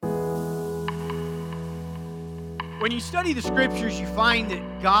When you study the scriptures, you find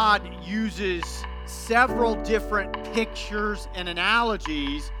that God uses several different pictures and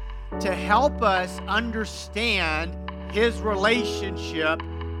analogies to help us understand His relationship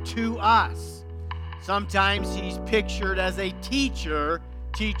to us. Sometimes He's pictured as a teacher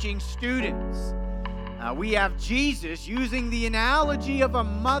teaching students. We have Jesus using the analogy of a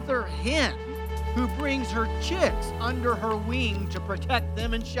mother hen who brings her chicks under her wing to protect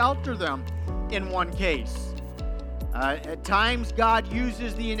them and shelter them in one case. At times, God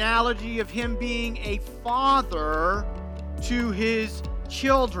uses the analogy of Him being a father to His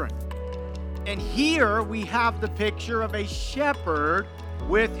children. And here we have the picture of a shepherd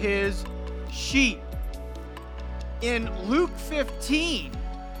with his sheep. In Luke 15,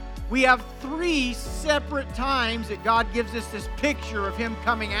 we have 3 separate times that God gives us this picture of Him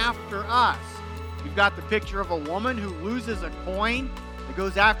coming after us. You've got the picture of a woman who loses a coin, that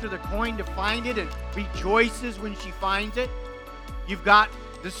goes after the coin to find it and rejoices when she finds it. You've got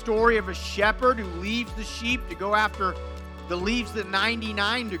the story of a shepherd who leaves the sheep to go after, leaves the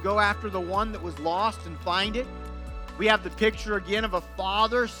 99 to go after the one that was lost and find it. We have the picture again of a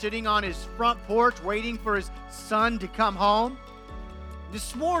father sitting on his front porch waiting for his son to come home.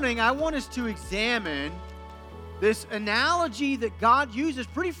 This morning, I want us to examine this analogy that God uses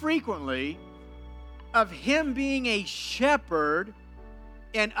pretty frequently of Him being a shepherd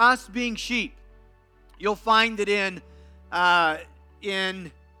and us being sheep. You'll find that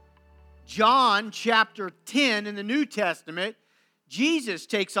in John chapter 10 in the New Testament, Jesus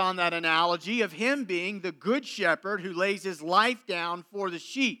takes on that analogy of Him being the good shepherd who lays His life down for the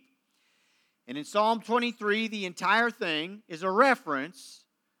sheep. And in Psalm 23, the entire thing is a reference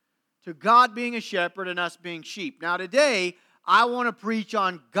to God being a shepherd and us being sheep. Now today, I want to preach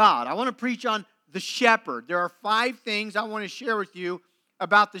on God. I want to preach on the shepherd. There are 5 things I want to share with you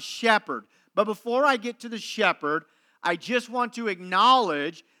about the shepherd. But before I get to the shepherd, I just want to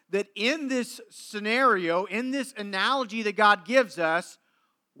acknowledge that in this scenario, in this analogy that God gives us,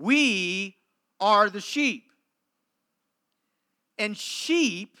 we are the sheep. And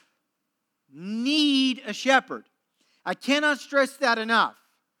sheep need a shepherd. I cannot stress that enough.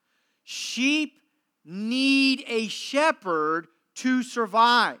 Sheep need a shepherd to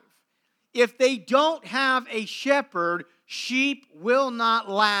survive. If they don't have a shepherd, sheep will not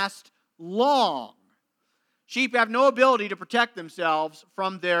last long. Sheep have no ability to protect themselves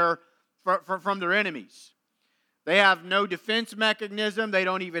from their enemies. They have no defense mechanism. They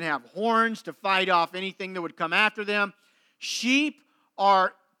don't even have horns to fight off anything that would come after them. Sheep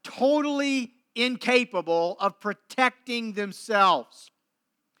are totally incapable of protecting themselves.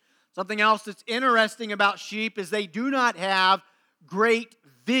 Something else that's interesting about sheep is they do not have great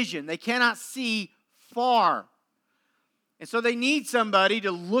vision. They cannot see far. And so they need somebody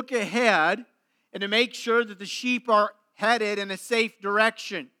to look ahead and to make sure that the sheep are headed in a safe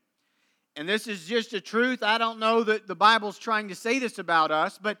direction. And this is just a truth. I don't know that the Bible's trying to say this about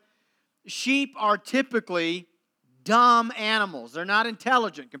us, but sheep are typically dumb animals. They're not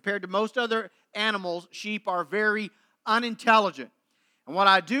intelligent. Compared to most other animals, sheep are very unintelligent. And what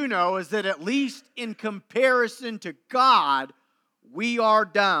I do know is that at least in comparison to God, we are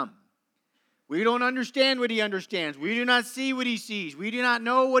dumb. We don't understand what He understands. We do not see what He sees. We do not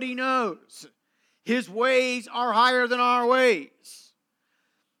know what He knows. His ways are higher than our ways.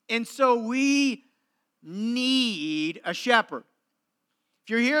 And so we need a shepherd. If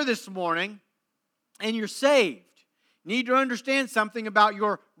you're here this morning and you're saved, you need to understand something about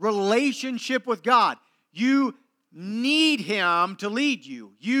your relationship with God. You need Him to lead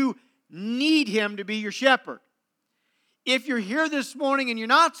you. You need Him to be your shepherd. If you're here this morning and you're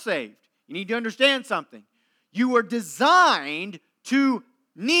not saved, you need to understand something. You were designed to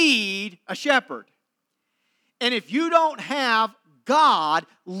need a shepherd. And if you don't have God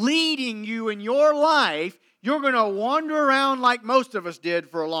leading you in your life, you're going to wander around like most of us did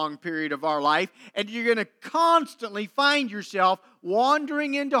for a long period of our life, and you're going to constantly find yourself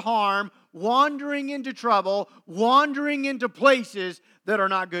wandering into harm, wandering into trouble, wandering into places that are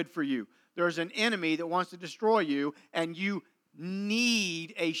not good for you. There's an enemy that wants to destroy you, and you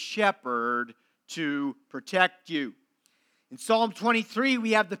need a shepherd to protect you. In Psalm 23,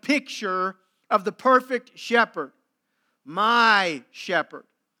 we have the picture of the perfect shepherd, my shepherd.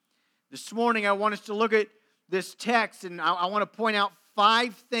 This morning, I want us to look at this text, and I want to point out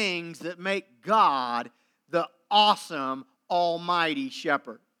 5 things that make God the awesome, almighty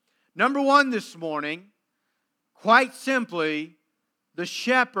shepherd. Number 1 this morning, quite simply, the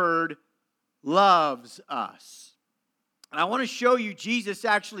shepherd loves us. And I want to show you Jesus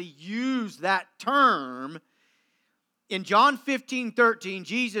actually used that term. In John 15:13,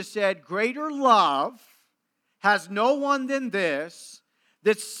 Jesus said, "Greater love has no one than this,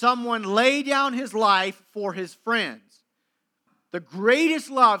 that someone lay down his life for his friends. The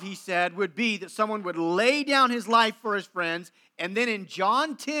greatest love, he said, would be that someone would lay down his life for his friends. And then in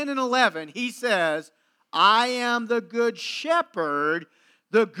John 10 and 11, he says, I am the good shepherd.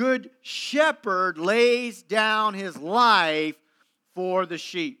 The good shepherd lays down his life for the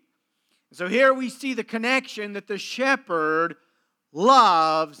sheep. So here we see the connection that the shepherd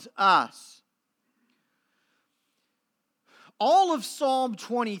loves us. All of Psalm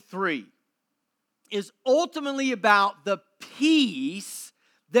 23 is ultimately about the peace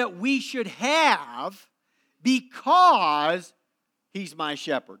that we should have because He's my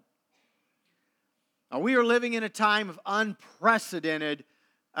shepherd. Now, we are living in a time of unprecedented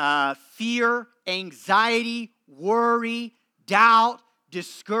fear, anxiety, worry, doubt,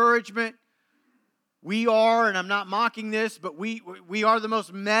 discouragement. We are, and I'm not mocking this, but we are the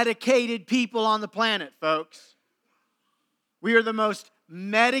most medicated people on the planet, folks. We are the most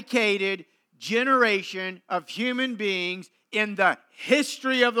medicated generation of human beings in the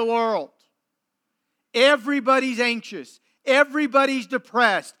history of the world. Everybody's anxious. Everybody's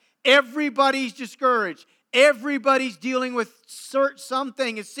depressed. Everybody's discouraged. Everybody's dealing with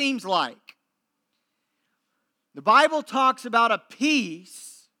something, it seems like. The Bible talks about a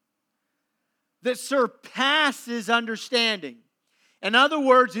peace that surpasses understanding. In other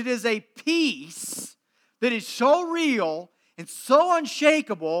words, it is a peace that is so real and so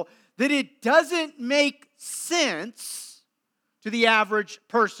unshakable that it doesn't make sense to the average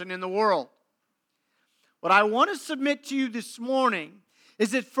person in the world. What I want to submit to you this morning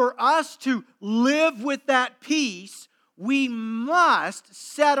is that for us to live with that peace, we must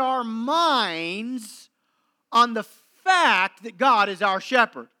set our minds on the fact that God is our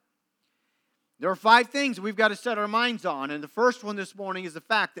shepherd. There are 5 things we've got to set our minds on, and the first one this morning is the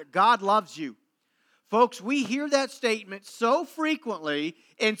fact that God loves you. Folks, we hear that statement so frequently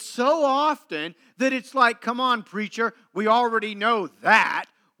and so often that it's like, come on, preacher, we already know that.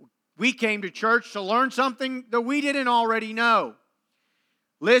 We came to church to learn something that we didn't already know.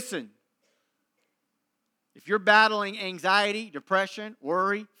 Listen, if you're battling anxiety, depression,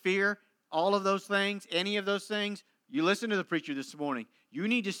 worry, fear, all of those things, any of those things, you listen to the preacher this morning. You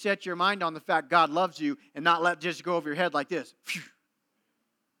need to set your mind on the fact God loves you and not let it just go over your head like this. Phew.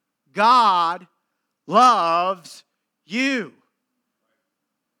 God loves you.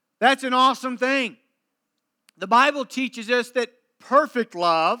 That's an awesome thing. The Bible teaches us that perfect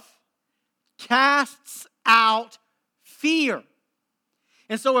love casts out fear.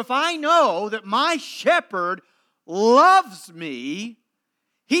 And so if I know that my shepherd loves me,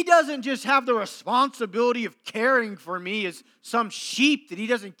 He doesn't just have the responsibility of caring for me as some sheep that He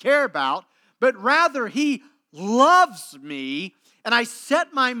doesn't care about, but rather He loves me, and I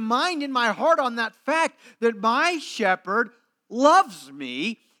set my mind and my heart on that fact that my shepherd loves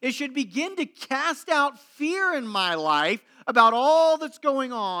me. It should begin to cast out fear in my life about all that's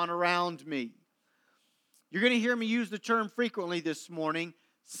going on around me. You're going to hear me use the term frequently this morning,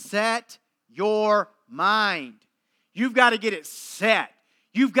 set your mind. You've got to get it set.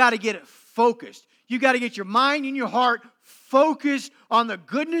 You've got to get it focused. You've got to get your mind and your heart focused on the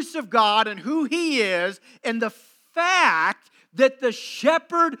goodness of God and who He is and the fact that the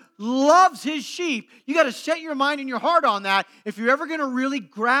shepherd loves his sheep. You've got to set your mind and your heart on that if you're ever going to really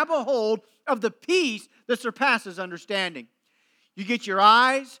grab a hold of the peace that surpasses understanding. You get your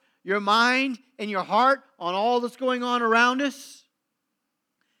eyes, your mind, and your heart on all that's going on around us,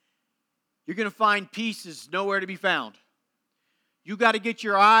 you're going to find peace is nowhere to be found. You've got to get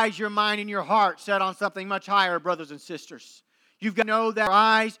your eyes, your mind, and your heart set on something much higher, brothers and sisters. You've got to know that your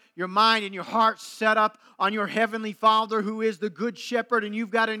eyes, your mind, and your heart set up on your Heavenly Father who is the Good Shepherd, and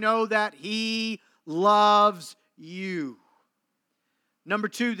you've got to know that He loves you. Number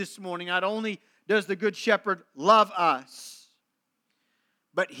 2 this morning, not only does the Good Shepherd love us,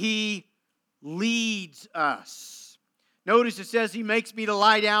 but He leads us. Notice it says He makes me to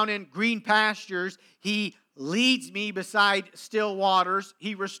lie down in green pastures. He leads me beside still waters.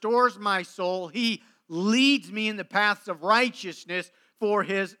 He restores my soul. He leads me in the paths of righteousness for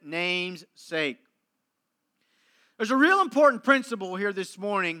His name's sake. There's a real important principle here this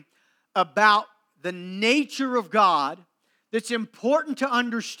morning about the nature of God that's important to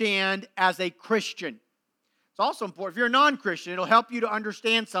understand as a Christian. It's also important, if you're a non-Christian, it'll help you to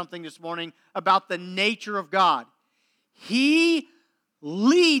understand something this morning about the nature of God. He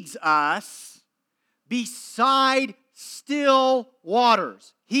leads us beside still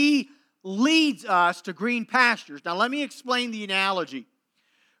waters. He leads us to green pastures. Now let me explain the analogy.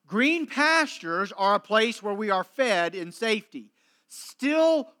 Green pastures are a place where we are fed in safety.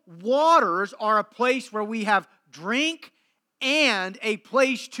 Still waters are a place where we have drink and a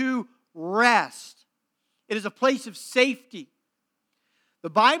place to rest. It is a place of safety. The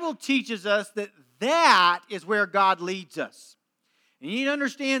Bible teaches us that that is where God leads us. And you need to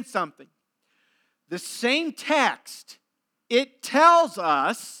understand something. The same text, it tells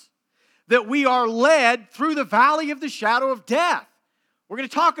us that we are led through the valley of the shadow of death. We're going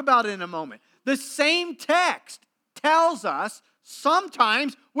to talk about it in a moment. The same text tells us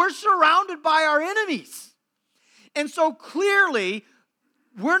sometimes we're surrounded by our enemies. And so clearly,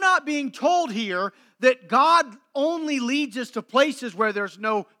 we're not being told here that God only leads us to places where there's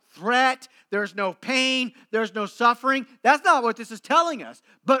no threat, there's no pain, there's no suffering. That's not what this is telling us.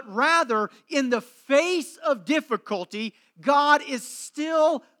 But rather, in the face of difficulty, God is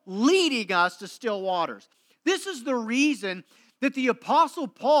still leading us to still waters. This is the reason that the Apostle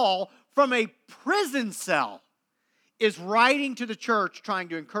Paul, from a prison cell, is writing to the church trying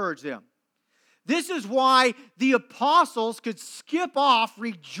to encourage them. This is why the apostles could skip off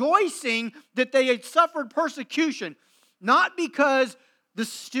rejoicing that they had suffered persecution. Not because the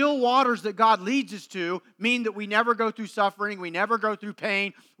still waters that God leads us to mean that we never go through suffering, we never go through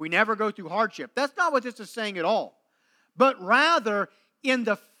pain, we never go through hardship. That's not what this is saying at all. But rather, in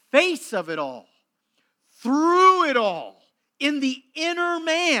the face of it all, through it all, in the inner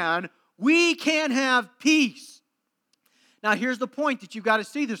man, we can have peace. Now, here's the point that you've got to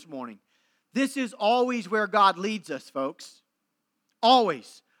see this morning. This is always where God leads us, folks.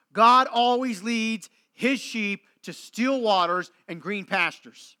 Always. God always leads His sheep to still waters and green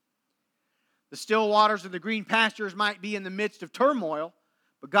pastures. The still waters and the green pastures might be in the midst of turmoil,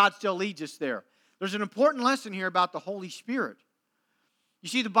 but God still leads us there. There's an important lesson here about the Holy Spirit. You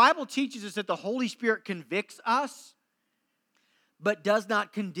see, the Bible teaches us that the Holy Spirit convicts us, but does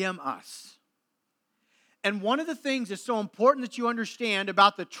not condemn us. And one of the things that's so important that you understand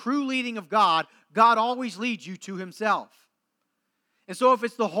about the true leading of God, God always leads you to Himself. And so if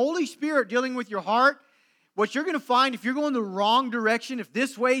it's the Holy Spirit dealing with your heart, what you're going to find, if you're going the wrong direction, if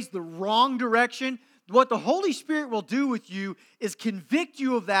this way's the wrong direction, what the Holy Spirit will do with you is convict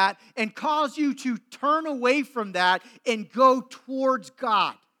you of that and cause you to turn away from that and go towards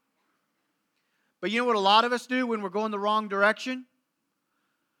God. But you know what a lot of us do when we're going the wrong direction?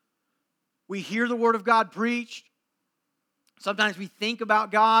 We hear the Word of God preached. Sometimes we think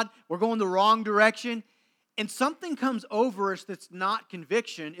about God. We're going the wrong direction. And something comes over us that's not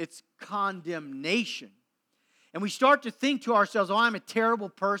conviction. It's condemnation. And we start to think to ourselves, oh, I'm a terrible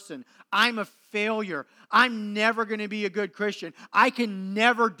person. I'm a failure. I'm never going to be a good Christian. I can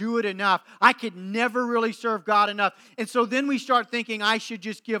never do it enough. I could never really serve God enough. And so then we start thinking, I should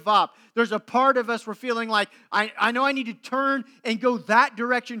just give up. There's a part of us we're feeling like, I know I need to turn and go that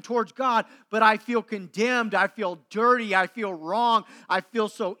direction towards God, but I feel condemned. I feel dirty. I feel wrong. I feel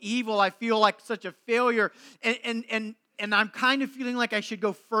so evil. I feel like such a failure. And I'm kind of feeling like I should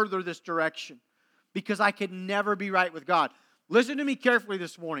go further this direction, because I could never be right with God. Listen to me carefully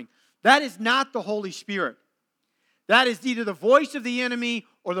this morning. That is not the Holy Spirit. That is either the voice of the enemy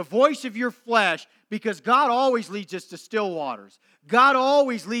or the voice of your flesh, because God always leads us to still waters. God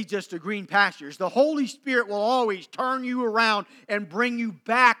always leads us to green pastures. The Holy Spirit will always turn you around and bring you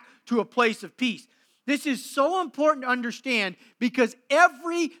back to a place of peace. This is so important to understand, because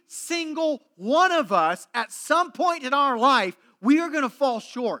every single one of us at some point in our life, we are going to fall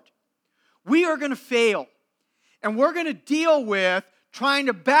short. We are going to fail. And we're going to deal with trying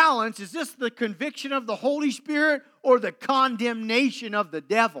to balance, is this the conviction of the Holy Spirit or the condemnation of the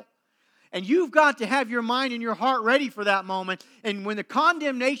devil? And you've got to have your mind and your heart ready for that moment. And when the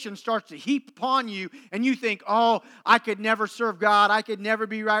condemnation starts to heap upon you and you think, oh, I could never serve God, I could never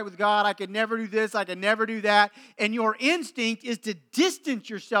be right with God, I could never do this, I could never do that, and your instinct is to distance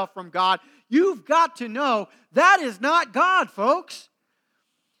yourself from God, you've got to know that is not God, folks.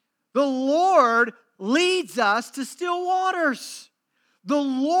 The Lord leads us to still waters. The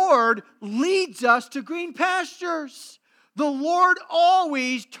Lord leads us to green pastures. The Lord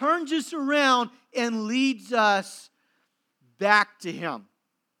always turns us around and leads us back to Him.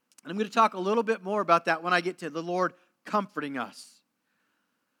 And I'm going to talk a little bit more about that when I get to the Lord comforting us.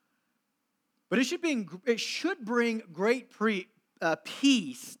 But it should bring great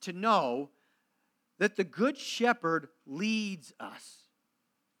peace to know that the Good Shepherd leads us.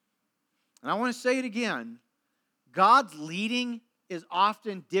 And I want to say it again. God's leading is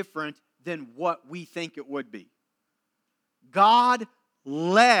often different than what we think it would be. God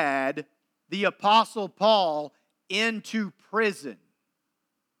led the Apostle Paul into prison.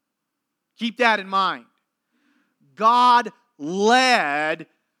 Keep that in mind. God led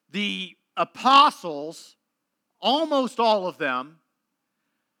the apostles, almost all of them,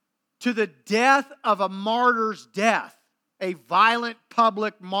 to the death of a martyr's death, a violent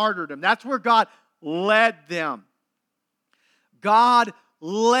public martyrdom. That's where God led them. God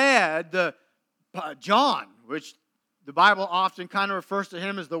led John, which the Bible often kind of refers to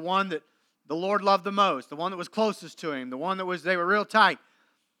him as the one that the Lord loved the most, the one that was closest to him, the one that they were real tight,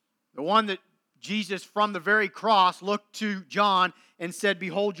 the one that Jesus from the very cross looked to John and said,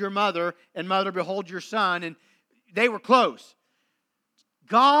 "Behold your mother," and "Mother, behold your son," and they were close.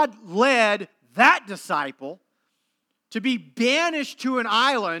 God led that disciple to be banished to an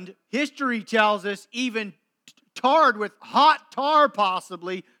island, history tells us, even tarred with hot tar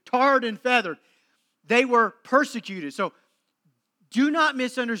possibly, tarred and feathered. They were persecuted. So do not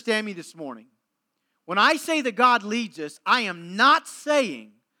misunderstand me this morning. When I say that God leads us, I am not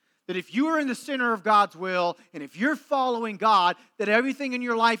saying that if you are in the center of God's will and if you're following God, that everything in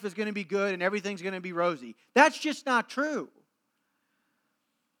your life is going to be good and everything's going to be rosy. That's just not true.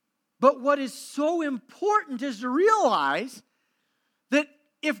 But what is so important is to realize that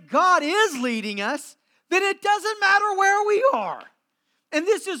if God is leading us, then it doesn't matter where we are. And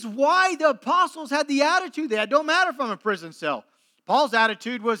this is why the apostles had the attitude they had. Don't matter if I'm in a prison cell. Paul's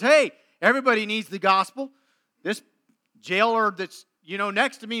attitude was, hey, everybody needs the gospel. This jailer that's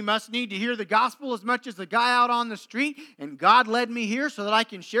next to me must need to hear the gospel as much as the guy out on the street. And God led me here so that I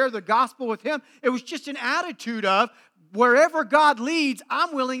can share the gospel with him. It was just an attitude of, wherever God leads,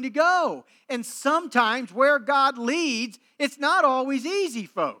 I'm willing to go. And sometimes where God leads, it's not always easy,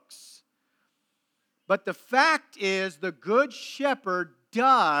 folks. But the fact is, the Good Shepherd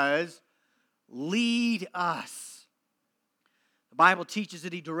does lead us. The Bible teaches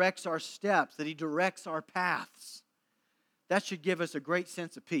that He directs our steps, that He directs our paths. That should give us a great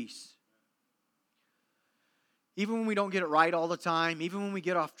sense of peace. Even when we don't get it right all the time, even when we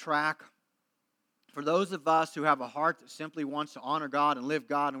get off track, for those of us who have a heart that simply wants to honor God and live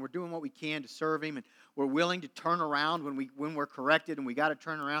God, and we're doing what we can to serve Him, and we're willing to turn around when we're corrected and we got to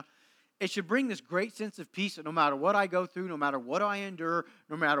turn around, it should bring this great sense of peace that no matter what I go through, no matter what I endure,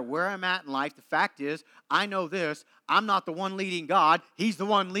 no matter where I'm at in life, the fact is, I know this, I'm not the one leading God, He's the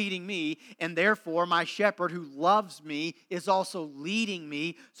one leading me, and therefore my shepherd who loves me is also leading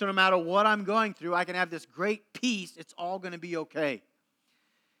me, so no matter what I'm going through, I can have this great peace, it's all going to be okay.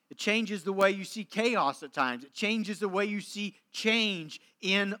 It changes the way you see chaos at times. It changes the way you see change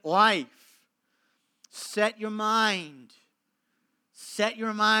in life. Set your mind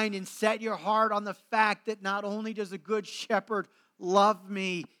and set your heart on the fact that not only does the Good Shepherd love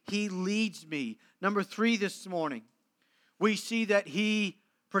me, He leads me. Number 3 this morning, we see that He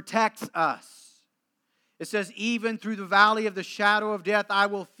protects us. It says, even through the valley of the shadow of death, I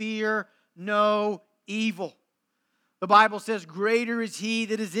will fear no evil. The Bible says, greater is He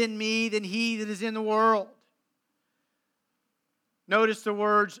that is in me than he that is in the world. Notice the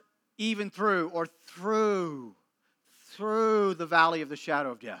words, even through, or through the valley of the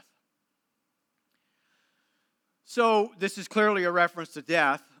shadow of death. So this is clearly a reference to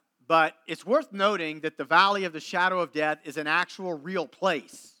death, but it's worth noting that the valley of the shadow of death is an actual real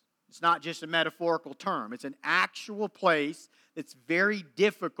place. It's not just a metaphorical term. It's an actual place that's very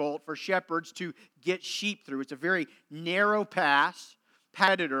difficult for shepherds to get sheep through. It's a very narrow pass,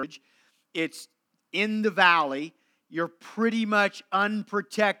 it's in the valley. You're pretty much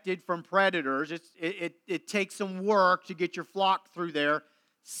unprotected from predators. It takes some work to get your flock through there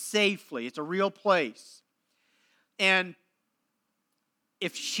safely. It's a real place. And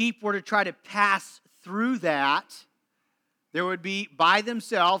if sheep were to try to pass through that, there would be, by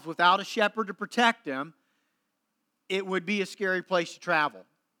themselves, without a shepherd to protect them, it would be a scary place to travel.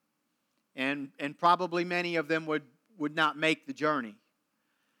 And probably many of them would not make the journey.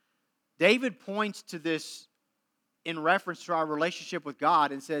 David points to this in reference to our relationship with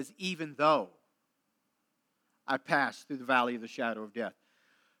God and says, even though I pass through the valley of the shadow of death.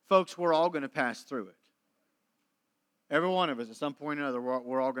 Folks, we're all going to pass through it. Every one of us, at some point or another,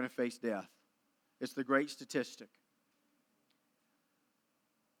 we're all going to face death. It's the great statistic.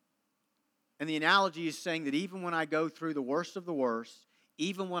 And the analogy is saying that even when I go through the worst of the worst,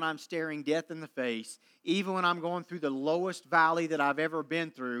 even when I'm staring death in the face, even when I'm going through the lowest valley that I've ever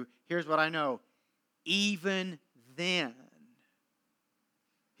been through, here's what I know. Even then,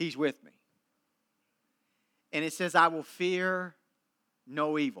 He's with me. And it says, I will fear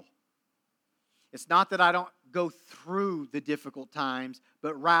no evil. It's not that I don't go through the difficult times,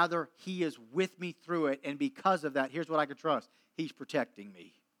 but rather He is with me through it. And because of that, here's what I can trust. He's protecting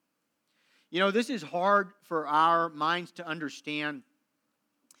me. This is hard for our minds to understand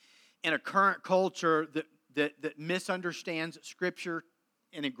in a current culture that misunderstands Scripture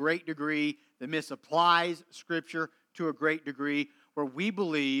in a great degree, that misapplies Scripture to a great degree, where we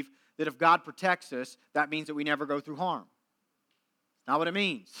believe that if God protects us, that means that we never go through harm. Not what it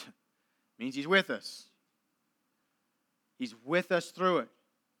means. It means He's with us. He's with us through it.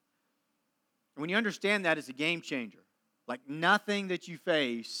 And when you understand that, it's a game changer. Like nothing that you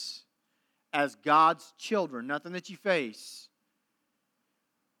face as God's children, nothing that you face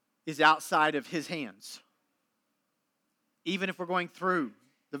is outside of His hands. Even if we're going through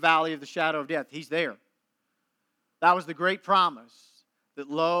the valley of the shadow of death, He's there. That was the great promise, that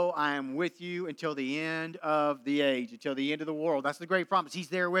lo, I am with you until the end of the age, until the end of the world. That's the great promise. He's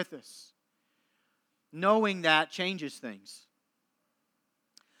there with us. Knowing that changes things.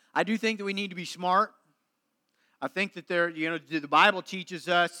 I do think that we need to be smart. I think that the Bible teaches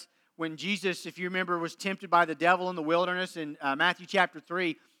us when Jesus, if you remember, was tempted by the devil in the wilderness in Matthew chapter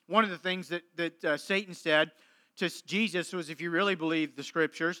 3, one of the things that Satan said to Jesus was, if you really believe the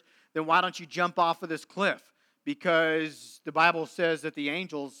Scriptures, then why don't you jump off of this cliff? Because the Bible says that the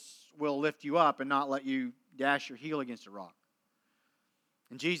angels will lift you up and not let you dash your heel against a rock.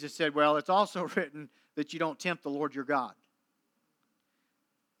 And Jesus said, well, it's also written that you don't tempt the Lord your God.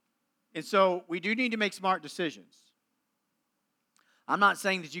 And so we do need to make smart decisions. I'm not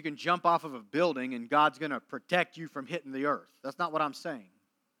saying that you can jump off of a building and God's going to protect you from hitting the earth. That's not what I'm saying.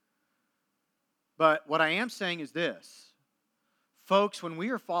 But what I am saying is this. Folks, when we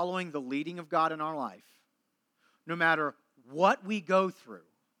are following the leading of God in our life, no matter what we go through,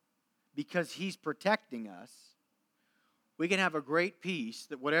 because He's protecting us, we can have a great peace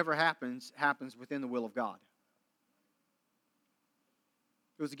that whatever happens, happens within the will of God.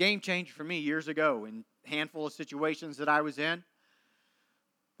 It was a game changer for me years ago in a handful of situations that I was in.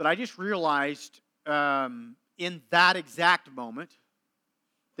 But I just realized in that exact moment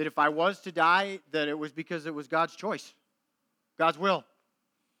that if I was to die, that it was because it was God's choice, God's will.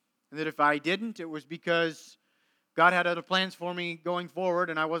 And that if I didn't, it was because God had other plans for me going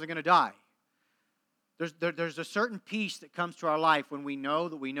forward and I wasn't going to die. There's a certain peace that comes to our life when we know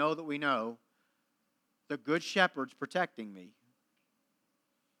that we know that we know the Good Shepherd's protecting me.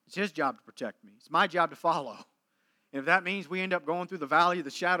 It's His job to protect me. It's my job to follow. And if that means we end up going through the valley of the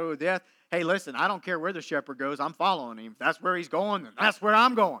shadow of death, hey, listen, I don't care where the shepherd goes. I'm following him. If that's where he's going, then that's where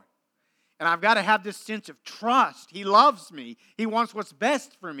I'm going. And I've got to have this sense of trust. He loves me. He wants what's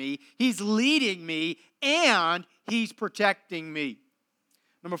best for me. He's leading me, and He's protecting me.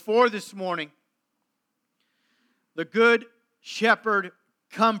 Number 4 this morning, the Good Shepherd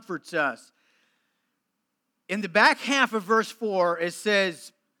comforts us. In the back half of verse 4, it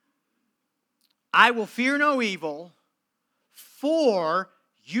says, I will fear no evil, for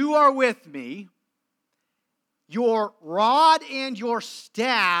you are with me. Your rod and your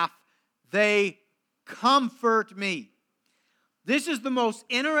staff, they comfort me. This is the most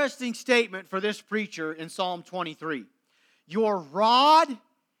interesting statement for this preacher in Psalm 23. Your rod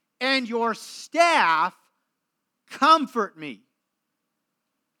and your staff comfort me.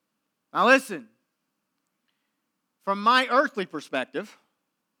 Now listen, from my earthly perspective,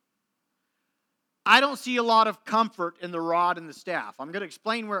 I don't see a lot of comfort in the rod and the staff. I'm going to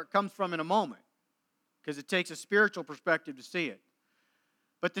explain where it comes from in a moment, because it takes a spiritual perspective to see it.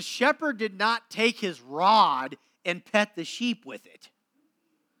 But the shepherd did not take his rod and pet the sheep with it.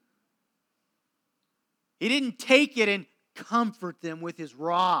 He didn't take it and comfort them with his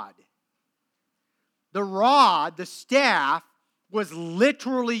rod. The rod, the staff, was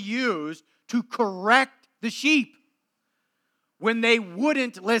literally used to correct the sheep when they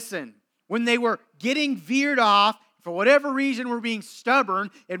wouldn't listen. When they were getting veered off, for whatever reason were being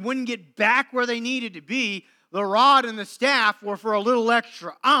stubborn and wouldn't get back where they needed to be, the rod and the staff were for a little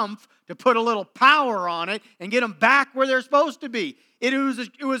extra oomph to put a little power on it and get them back where they're supposed to be. It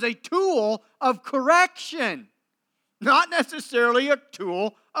was a tool of correction, not necessarily a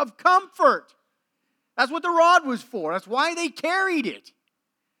tool of comfort. That's what the rod was for. That's why they carried it.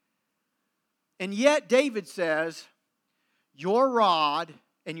 And yet David says, your rod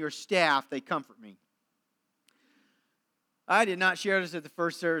and your staff, they comfort me. I did not share this at the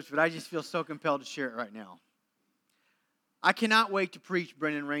first service, but I just feel so compelled to share it right now. I cannot wait to preach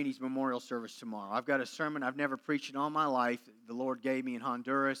Brendan Rainey's memorial service tomorrow. I've got a sermon I've never preached in all my life that the Lord gave me in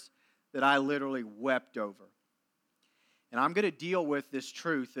Honduras that I literally wept over. And I'm going to deal with this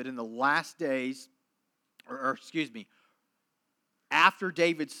truth that in the last days, after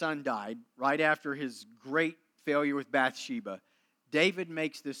David's son died, right after his great failure with Bathsheba, David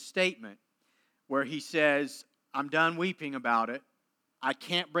makes this statement where he says, I'm done weeping about it. I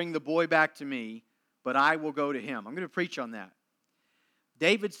can't bring the boy back to me, but I will go to him. I'm going to preach on that.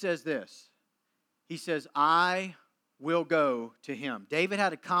 David says this. He says, I will go to him. David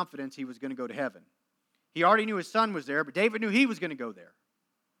had a confidence he was going to go to heaven. He already knew his son was there, but David knew he was going to go there.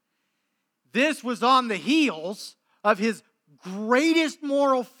 This was on the heels of his greatest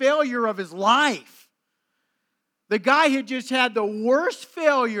moral failure of his life. The guy had just had the worst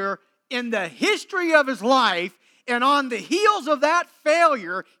failure in the history of his life, and on the heels of that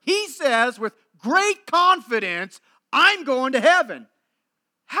failure, he says with great confidence, I'm going to heaven.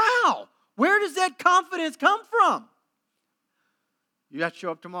 How? Where does that confidence come from? You have to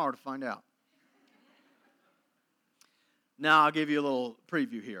show up tomorrow to find out. Now I'll give you a little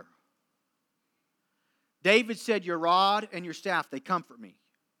preview here. David said, your rod and your staff, they comfort me.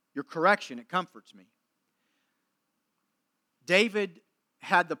 Your correction, it comforts me. David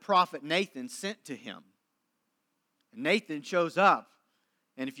had the prophet Nathan sent to him. And Nathan shows up.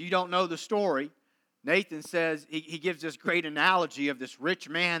 And if you don't know the story, Nathan says, he gives this great analogy of this rich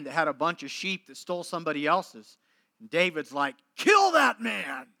man that had a bunch of sheep that stole somebody else's. And David's like, kill that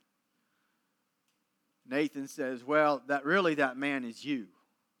man. Nathan says, well, that man is you.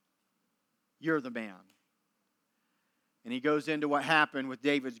 You're the man. And he goes into what happened with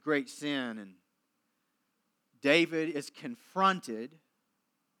David's great sin. And David is confronted.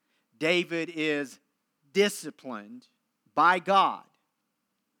 David is disciplined by God.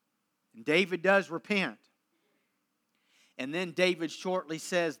 And David does repent. And then David shortly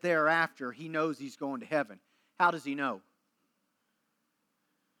says thereafter, he knows he's going to heaven. How does he know?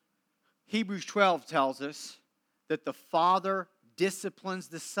 Hebrews 12 tells us that the Father disciplines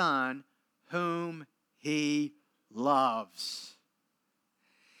the Son whom He loves.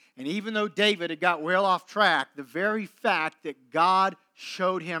 And even though David had got well off track, the very fact that God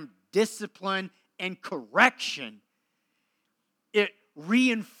showed him discipline and correction, it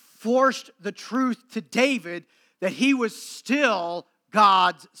reinforced the truth to David that he was still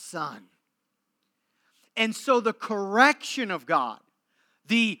God's son. And so the correction of God,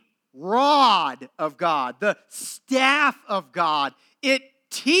 the rod of God, the staff of God, it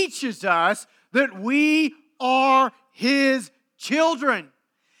teaches us that we are His children.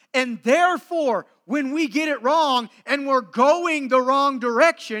 And therefore, when we get it wrong and we're going the wrong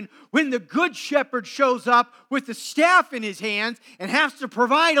direction, when the good shepherd shows up with the staff in his hands and has to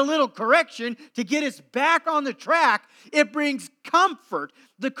provide a little correction to get us back on the track, it brings comfort.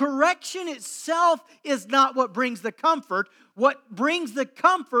 The correction itself is not what brings the comfort. What brings the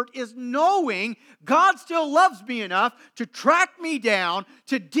comfort is knowing God still loves me enough to track me down,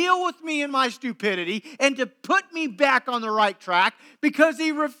 to deal with me in my stupidity, and to put me back on the right track because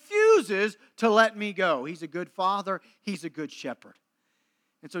He refuses to let me go. He's a good Father. He's a good shepherd.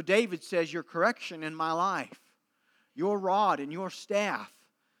 And so David says, your correction in my life, your rod and your staff,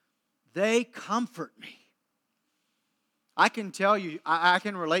 they comfort me. I can tell you, I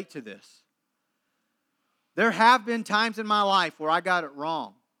can relate to this. There have been times in my life where I got it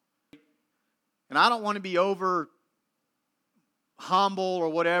wrong. And I don't want to be over humble or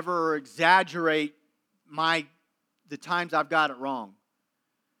whatever or exaggerate the times I've got it wrong.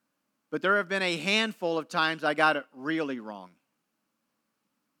 But there have been a handful of times I got it really wrong.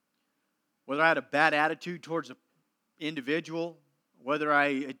 Whether I had a bad attitude towards an individual, whether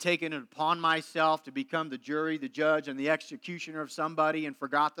I had taken it upon myself to become the jury, the judge, and the executioner of somebody and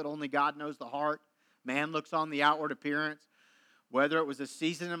forgot that only God knows the heart. Man looks on the outward appearance. Whether it was a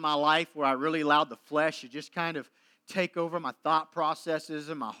season in my life where I really allowed the flesh to just kind of take over my thought processes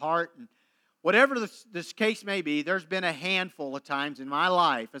and my heart. And whatever this case may be, there's been a handful of times in my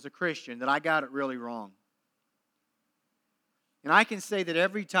life as a Christian that I got it really wrong. And I can say that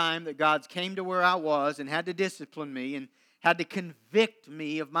every time that God's came to where I was and had to discipline me and had to convict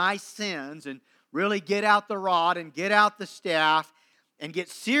me of my sins and really get out the rod and get out the staff and get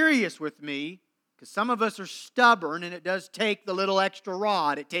serious with me, because some of us are stubborn and it does take the little extra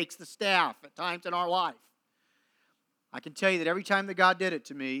rod. It takes the staff at times in our life. I can tell you that every time that God did it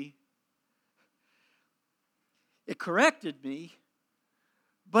to me, it corrected me,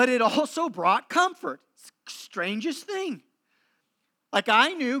 but it also brought comfort. It's the strangest thing. Like I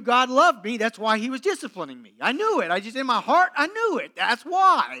knew God loved me. That's why He was disciplining me. I knew it. In my heart, I knew it. That's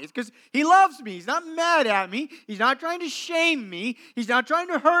why. It's because He loves me. He's not mad at me. He's not trying to shame me. He's not trying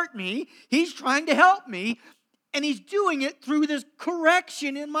to hurt me. He's trying to help me. And He's doing it through this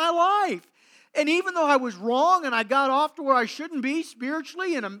correction in my life. And even though I was wrong and I got off to where I shouldn't be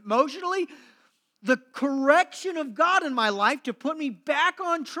spiritually and emotionally, the correction of God in my life to put me back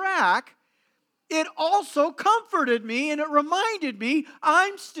on track, it also comforted me and it reminded me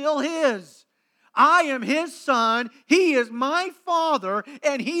I'm still His. I am His son. He is my Father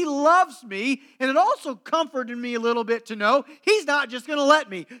and He loves me. And it also comforted me a little bit to know He's not just going to let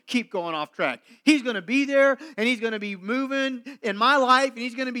me keep going off track. He's going to be there and He's going to be moving in my life and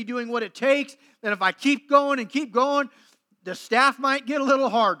He's going to be doing what it takes. And if I keep going and keep going, the staff might get a little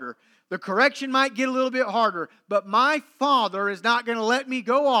harder. The correction might get a little bit harder, but my Father is not going to let me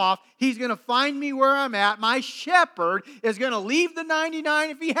go off. He's going to find me where I'm at. My shepherd is going to leave the 99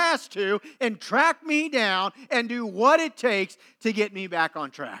 if he has to and track me down and do what it takes to get me back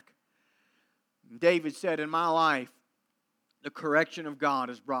on track. David said, in my life, the correction of God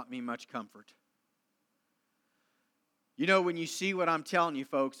has brought me much comfort. You know, when you see what I'm telling you,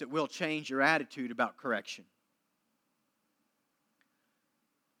 folks, it will change your attitude about correction.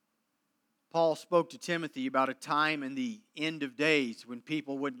 Paul spoke to Timothy about a time in the end of days when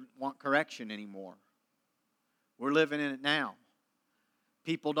people wouldn't want correction anymore. We're living in it now.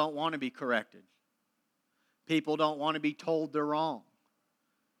 People don't want to be corrected. People don't want to be told they're wrong.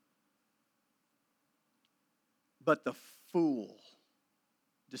 But the fool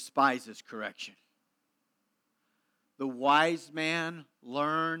despises correction. The wise man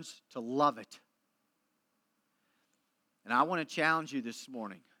learns to love it. And I want to challenge you this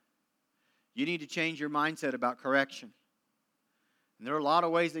morning. You need to change your mindset about correction. And there are a lot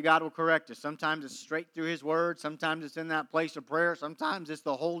of ways that God will correct us. Sometimes it's straight through His Word. Sometimes it's in that place of prayer. Sometimes it's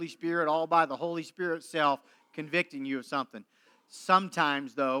the Holy Spirit, all by the Holy Spirit itself, convicting you of something.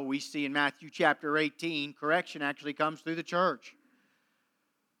 Sometimes, though, we see in Matthew chapter 18, correction actually comes through the church.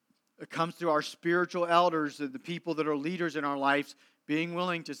 It comes through our spiritual elders, the people that are leaders in our lives, being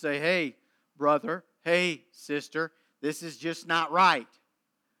willing to say, hey, brother, hey, sister, this is just not right.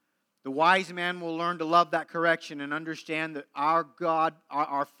 The wise man will learn to love that correction and understand that our God,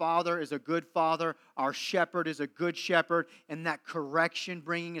 our Father is a good Father, our shepherd is a good shepherd, and that correction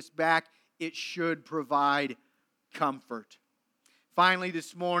bringing us back, it should provide comfort. Finally,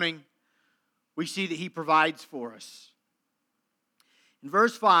 this morning, we see that He provides for us. In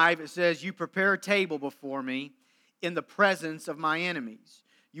verse 5, it says, you prepare a table before me in the presence of my enemies.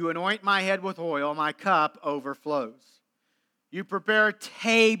 You anoint my head with oil, my cup overflows. You prepare a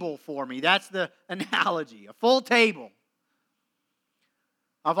table for me. That's the analogy, a full table.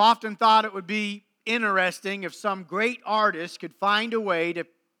 I've often thought it would be interesting if some great artist could find a way to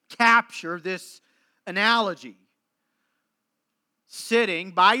capture this analogy.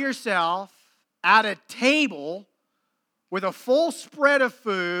 Sitting by yourself at a table with a full spread of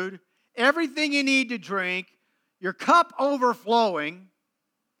food, everything you need to drink, your cup overflowing,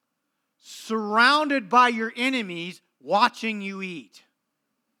 surrounded by your enemies, watching you eat.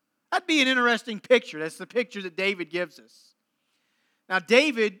 That'd be an interesting picture. That's the picture that David gives us. Now,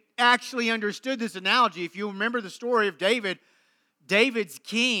 David actually understood this analogy. If you remember the story of David, David's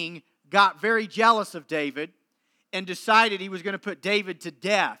king got very jealous of David and decided he was going to put David to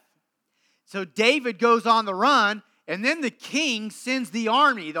death. So David goes on the run, and then the king sends the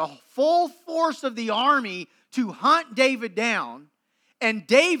army, the full force of the army, to hunt David down. And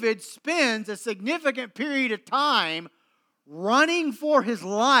David spends a significant period of time running for his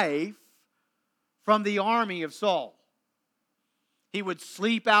life from the army of Saul. He would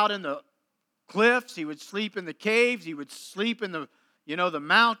sleep out in the cliffs. He would sleep in the caves. He would sleep in the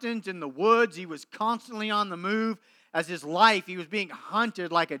mountains, in the woods. He was constantly on the move. As his life, he was being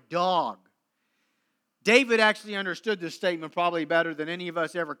hunted like a dog. David actually understood this statement probably better than any of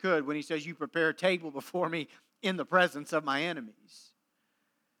us ever could when he says, you prepare a table before me in the presence of my enemies.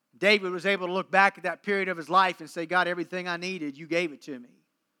 David was able to look back at that period of his life and say, God, everything I needed, you gave it to me.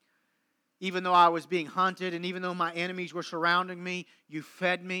 Even though I was being hunted and even though my enemies were surrounding me, you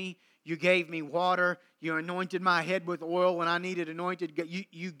fed me, you gave me water, you anointed my head with oil when I needed anointed.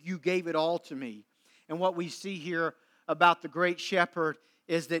 You gave it all to me. And what we see here about the great shepherd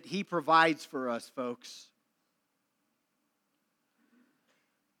is that He provides for us, folks.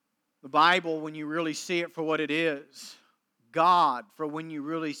 The Bible, when you really see it for what it is, God, for when you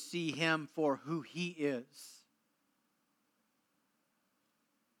really see Him for who He is,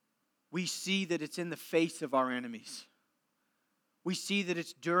 we see that it's in the face of our enemies. We see that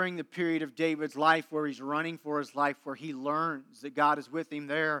it's during the period of David's life where he's running for his life, where he learns that God is with him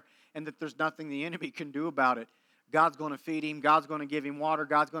there and that there's nothing the enemy can do about it. God's going to feed him. God's going to give him water.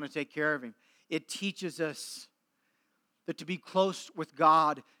 God's going to take care of him. It teaches us that to be close with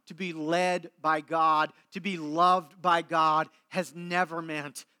God, to be led by God, to be loved by God has never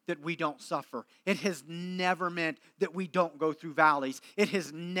meant that we don't suffer. It has never meant that we don't go through valleys. It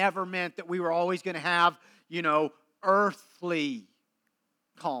has never meant that we were always going to have, earthly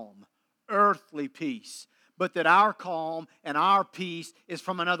calm, earthly peace. But that our calm and our peace is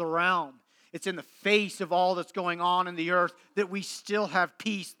from another realm. It's in the face of all that's going on in the earth that we still have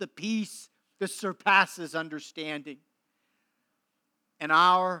peace, the peace that surpasses understanding. And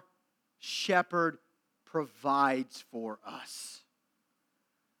our shepherd provides for us.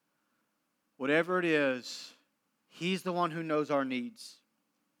 Whatever it is, He's the one who knows our needs.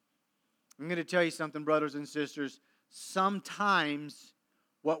 I'm going to tell you something, brothers and sisters. Sometimes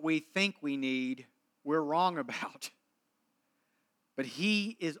what we think we need, we're wrong about. But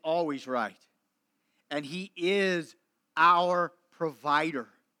He is always right. And He is our provider.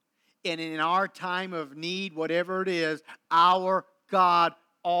 And in our time of need, whatever it is, our God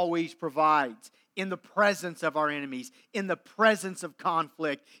always provides. In the presence of our enemies, in the presence of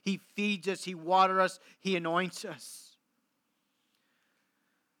conflict, He feeds us, He waters us, He anoints us.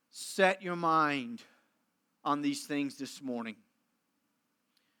 Set your mind on these things this morning.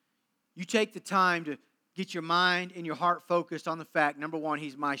 You take the time to get your mind and your heart focused on the fact, number one,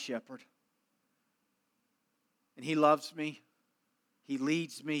 He's my shepherd. And He loves me. He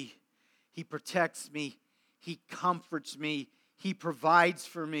leads me. He protects me. He comforts me. He provides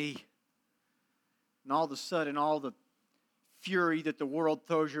for me. And all of a sudden, all the fury that the world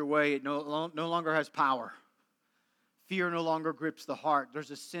throws your way, it no longer has power. Fear no longer grips the heart.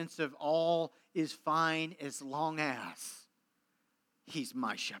 There's a sense of all is fine as long as He's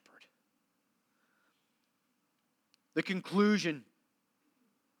my shepherd. The conclusion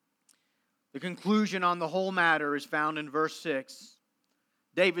on the whole matter is found in verse 6.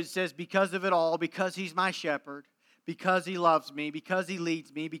 David says, because of it all, because He's my shepherd, because He loves me, because He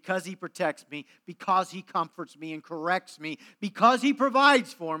leads me, because He protects me, because He comforts me and corrects me, because He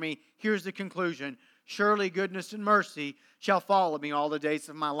provides for me, here's the conclusion. Surely goodness and mercy shall follow me all the days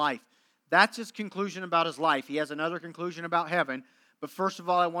of my life. That's His conclusion about His life. He has another conclusion about heaven. But first of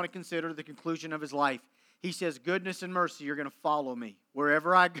all, I want to consider the conclusion of His life. He says, goodness and mercy are going to follow me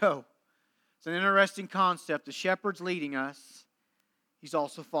wherever I go. It's an interesting concept. The shepherd's leading us. He's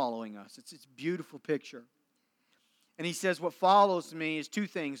also following us. It's a beautiful picture. And He says what follows me is two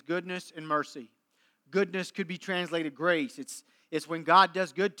things, goodness and mercy. Goodness could be translated grace. It's when God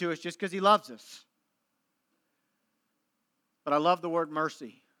does good to us just because He loves us. But I love the word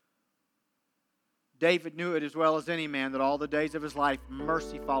mercy. David knew it as well as any man that all the days of his life,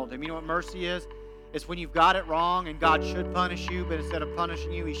 mercy followed him. You know what mercy is? It's when you've got it wrong and God should punish you, but instead of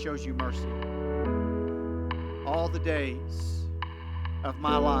punishing you, He shows you mercy. All the days of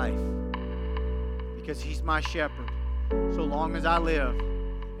my life, because He's my shepherd, so long as I live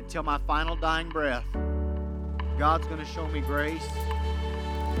until my final dying breath, God's going to show me grace.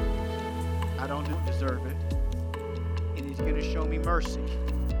 I don't deserve it. And He's going to show me mercy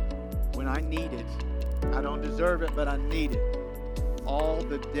when I need it. I don't deserve it, but I need it. All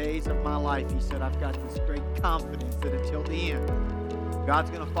the days of my life, He said, I've got this great confidence that until the end,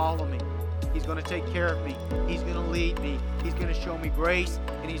 God's going to follow me. He's going to take care of me. He's going to lead me. He's going to show me grace,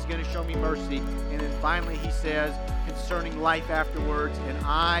 and He's going to show me mercy. And then finally He says, concerning life afterwards, and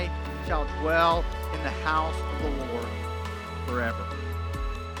I shall dwell in the house of the Lord forever.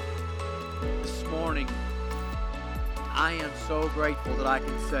 This morning, I am so grateful that I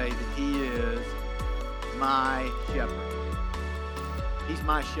can say that He is my shepherd. He's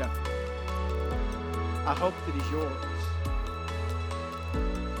my shepherd. I hope that He's yours.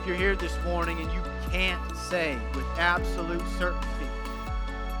 If you're here this morning and you can't say with absolute certainty,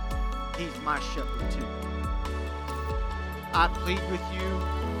 He's my shepherd too, I plead with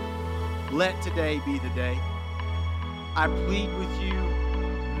you, let today be the day. I plead with you,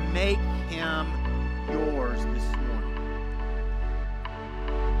 make Him yours this morning.